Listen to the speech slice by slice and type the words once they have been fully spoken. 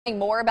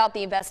More about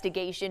the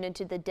investigation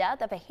into the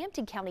death of a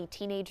Hampton County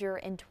teenager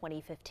in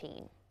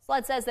 2015.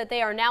 SLED says that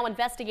they are now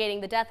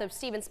investigating the death of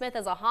Stephen Smith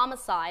as a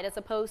homicide as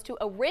opposed to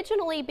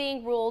originally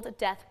being ruled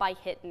death by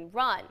hit and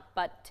run.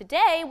 But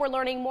today we're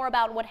learning more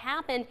about what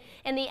happened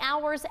in the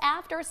hours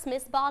after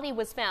Smith's body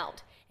was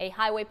found. A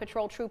highway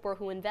patrol trooper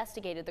who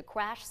investigated the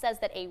crash says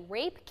that a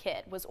rape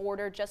kit was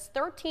ordered just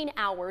 13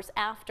 hours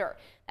after.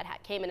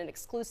 That came in an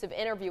exclusive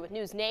interview with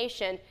News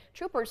Nation.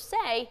 Troopers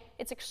say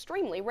it's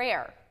extremely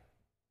rare.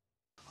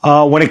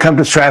 When it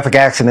comes to traffic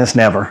accidents,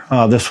 never.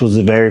 This was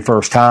the very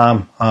first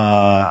time.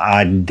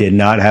 I did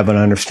not have an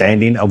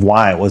understanding of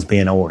why it was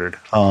being ordered.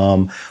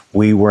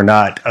 We were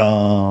not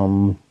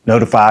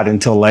notified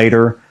until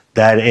later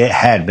that it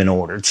had been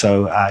ordered.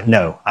 So,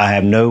 no, I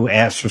have no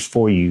answers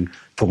for you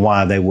to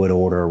why they would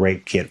order a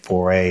rape kit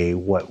for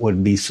what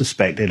would be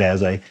suspected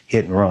as a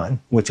hit and run,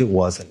 which it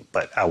wasn't,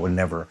 but I would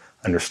never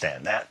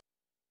understand that.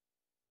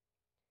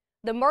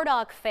 The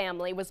Murdaugh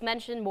family was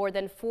mentioned more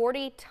than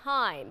 40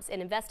 times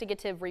in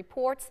investigative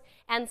reports,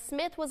 and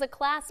Smith was a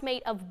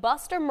classmate of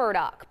Buster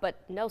Murdaugh,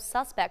 but no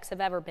suspects have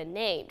ever been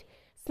named.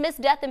 Smith's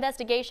death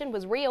investigation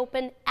was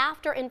reopened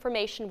after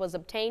information was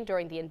obtained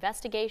during the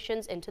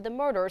investigations into the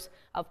murders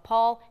of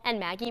Paul and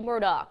Maggie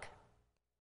Murdaugh.